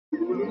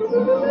Hey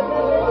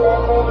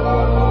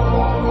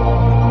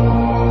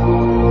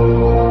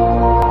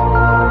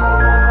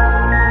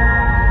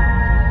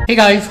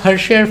guys,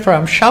 Harsh here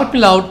from Shout Me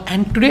Loud,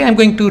 and today I'm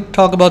going to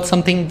talk about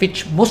something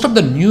which most of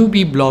the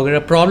newbie blogger,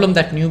 a problem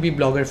that newbie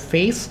bloggers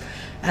face,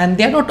 and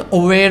they're not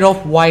aware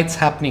of why it's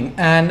happening.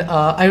 And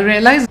I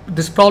realized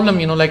this problem,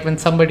 like when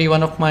somebody,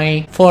 one of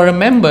my forum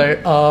member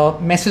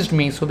messaged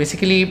me. So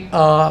basically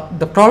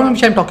the problem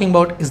which I'm talking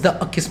about is the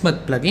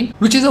Akismet plugin,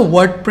 which is a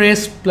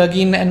WordPress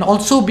plugin and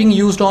also being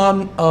used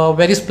on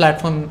various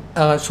platforms.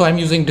 So I'm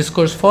using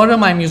Discourse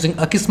forum, I'm using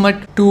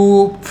Akismet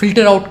to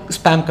filter out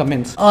spam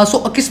comments.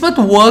 So Akismet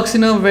works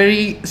in a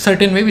very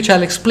certain way, which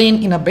I'll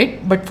explain in a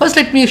bit, but first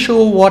let me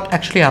show what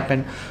actually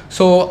happened.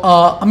 So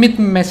Amit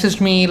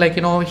messaged me,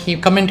 he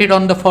commented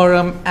on the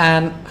forum,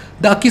 and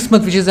the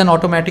Akismet, which is an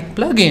automatic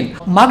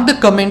plugin, marked the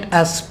comment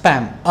as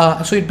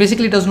spam. So it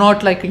basically does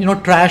not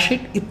trash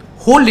it, it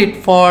hold it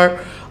for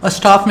a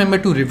staff member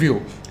to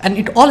review, and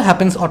it all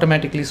happens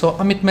automatically. So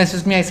Amit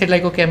messaged me, I said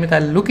okay Amit,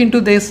 I'll look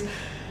into this.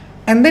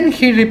 And then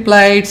he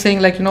replied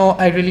saying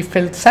I really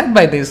felt sad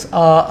by this.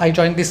 I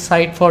joined this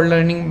site for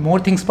learning more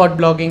things about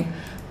blogging,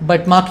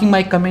 but marking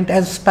my comment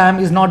as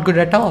spam is not good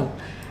at all.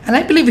 And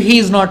I believe he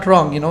is not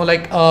wrong.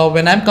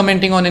 When I'm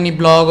commenting on any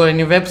blog or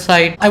any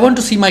website, I want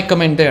to see my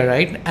comment there,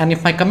 right? And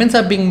if my comments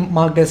are being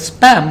marked as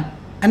spam,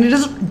 and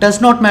it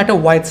does not matter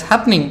why it's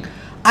happening,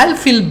 I'll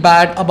feel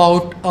bad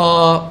about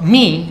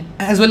me,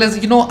 as well as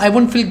I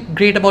won't feel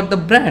great about the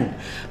brand.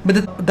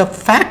 But the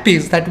fact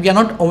is that we are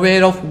not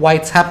aware of why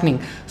it's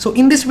happening. So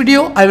in this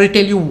video, I will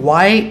tell you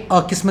why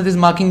Akismet is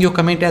marking your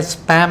comment as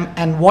spam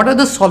and what are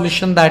the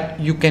solutions that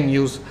you can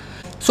use.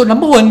 So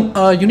number one,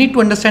 you need to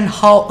understand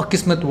how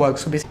Akismet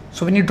works.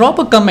 So when you drop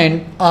a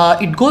comment,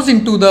 it goes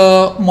into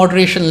the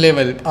moderation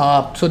level.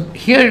 So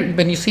here,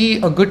 when you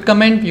see a good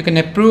comment, you can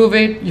approve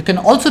it. You can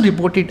also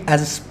report it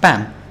as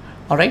spam.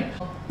 All right.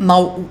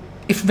 Now,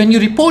 when you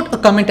report a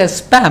comment as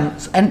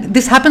spam, and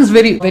this happens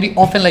very, very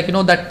often,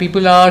 that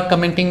people are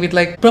commenting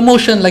with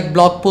promotion, like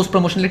blog post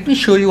promotion. Let me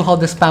show you how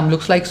the spam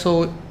looks like,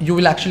 so you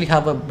will actually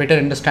have a better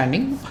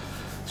understanding.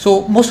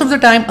 So most of the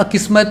time,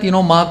 Akismet,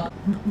 mark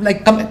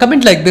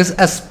comment like this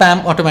as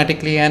spam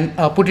automatically and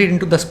put it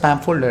into the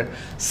spam folder.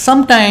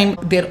 Sometimes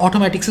their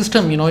automatic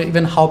system,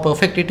 even how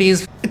perfect it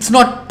is, it's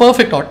not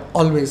perfect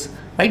always,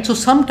 right? So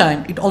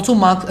sometimes it also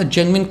marks a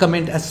genuine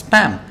comment as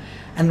spam.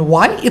 And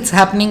why it's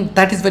happening,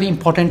 that is very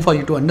important for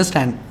you to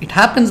understand. It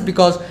happens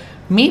because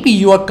maybe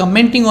you are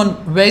commenting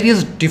on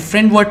various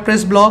different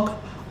WordPress blog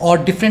or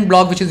different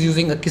blog which is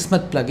using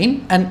Akismet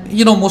plugin, and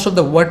most of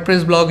the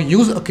WordPress blog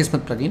use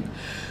Akismet plugin.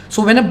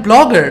 So when a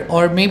blogger,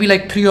 or maybe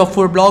 3 or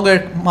 4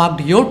 blogger,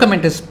 marked your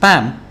comment as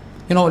spam,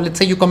 let's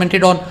say you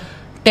commented on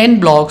 10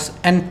 blogs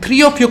and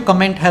 3 of your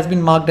comment has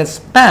been marked as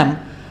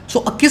spam.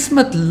 So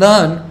Akismet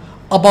learn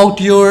about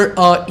your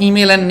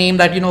email and name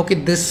that okay,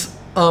 this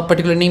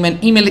particular name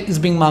and email is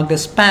being marked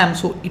as spam.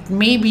 So it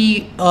may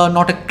be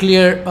not a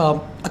clear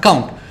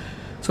account.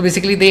 So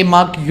basically they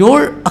marked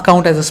your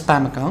account as a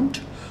spam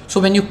account. So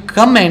when you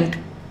comment,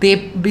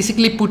 they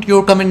basically put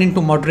your comment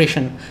into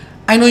moderation.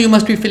 I know you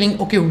must be feeling,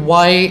 okay,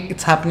 why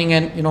it's happening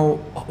and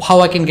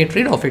how I can get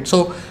rid of it.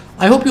 So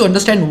I hope you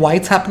understand why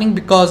it's happening,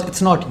 because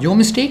it's not your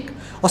mistake.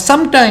 Or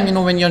sometime,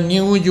 when you're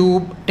new,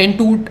 you tend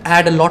to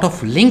add a lot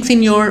of links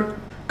in your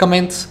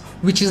comments,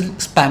 which is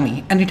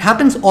spammy, and it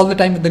happens all the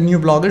time with the new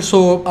bloggers.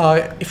 So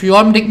if you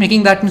are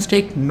making that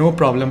mistake, no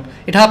problem,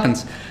 it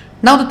happens.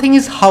 Now the thing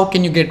is, how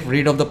can you get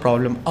rid of the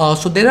problem?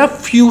 So there are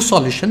few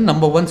solutions.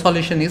 Number one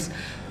solution is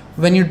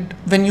when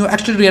you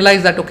actually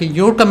realize that okay,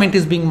 your comment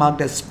is being marked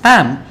as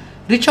spam,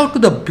 reach out to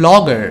the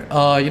blogger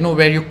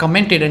where you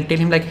commented and tell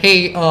him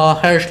hey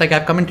Harsh,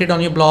 I've commented on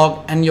your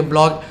blog, and your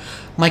blog,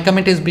 my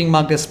comment is being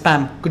marked as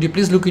spam. Could you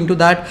please look into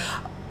that?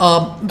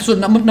 So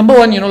number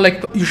one,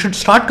 you should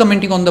start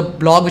commenting on the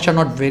blog which are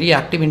not very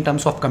active in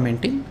terms of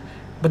commenting,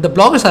 but the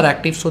bloggers are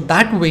active. So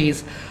that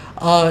ways,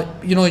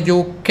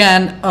 you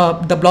can,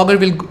 the blogger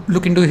will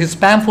look into his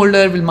spam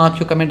folder, will mark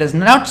your comment as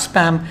not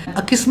spam.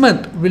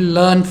 Akismet will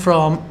learn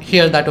from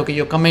here that okay,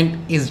 your comment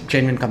is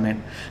genuine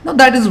comment. Now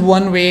that is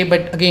one way,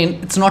 but again,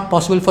 it's not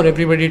possible for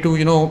everybody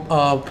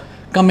to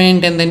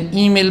comment and then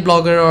email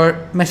blogger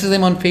or message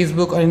them on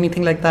Facebook or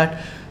anything like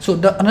that. So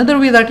the another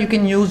way that you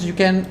can use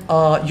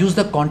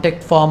the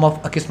contact form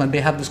of Akismet.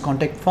 They have this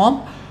contact form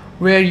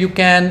where you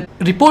can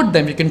report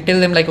them. You can tell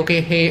them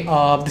okay, hey,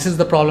 this is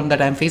the problem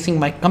that I'm facing.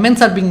 My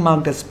comments are being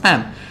marked as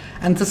spam.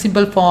 And it's a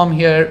simple form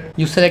here.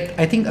 You select,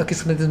 I think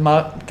Akismet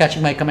is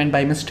catching my comment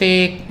by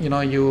mistake.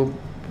 You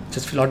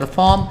just fill out the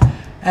form.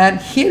 And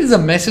here is a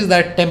message,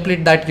 that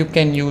template that you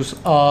can use.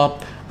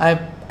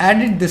 I've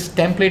added this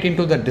template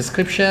into the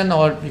description,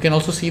 or you can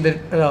also see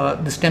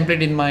that this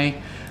template in my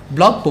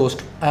blog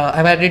post.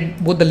 I've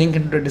added both the link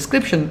into the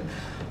description.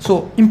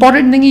 So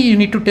important thing is you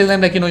need to tell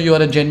them you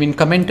are a genuine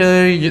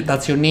commenter,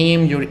 that's your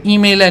name, your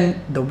email, and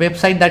the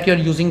website that you're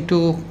using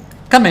to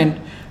comment,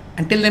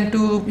 and tell them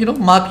to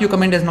mark your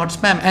comment as not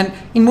spam. And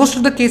in most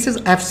of the cases,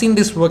 I've seen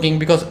this working,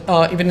 because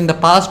even in the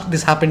past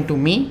this happened to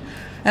me,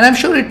 and I'm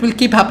sure it will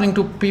keep happening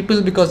to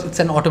people because it's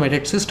an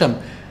automated system.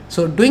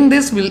 So doing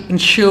this will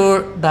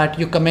ensure that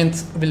your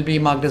comments will be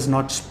marked as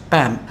not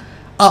spam.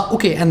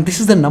 Okay, and this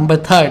is the number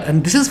third,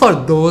 and this is for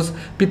those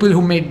people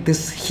who made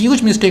this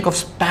huge mistake of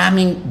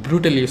spamming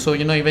brutally. So,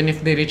 you know, even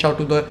if they reach out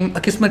to the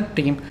Akismet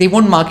team, they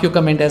won't mark your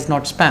comment as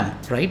not spam,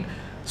 right?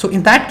 So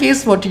in that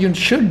case, what you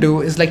should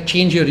do is like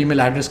change your email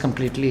address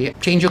completely.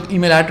 Change your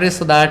email address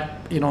so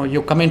that, you know,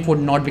 your comment would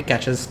not be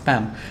catched as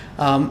spam.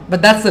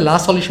 But that's the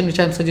last solution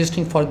which I'm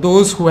suggesting for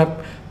those who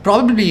have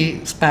probably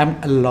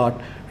spammed a lot,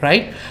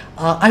 right?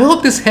 I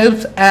hope this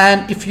helps.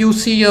 And if you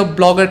see a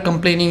blogger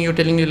complaining, you're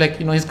telling you like,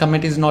 you know, his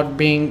comment is not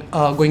being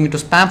going into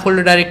spam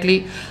folder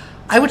directly,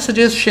 I would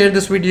suggest share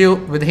this video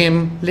with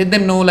him. Let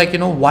them know like, you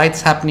know, why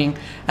it's happening.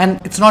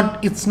 And it's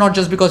not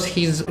just because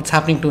it's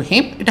happening to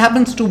him. It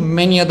happens to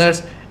many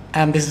others.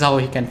 And this is how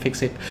he can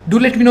fix it. Do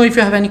let me know if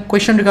you have any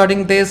question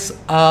regarding this.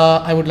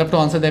 I would love to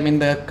answer them in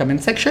the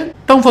comment section.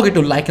 Don't forget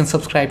to like and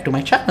subscribe to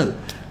my channel.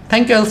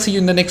 Thank you. I'll see you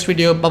in the next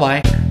video. Bye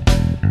bye.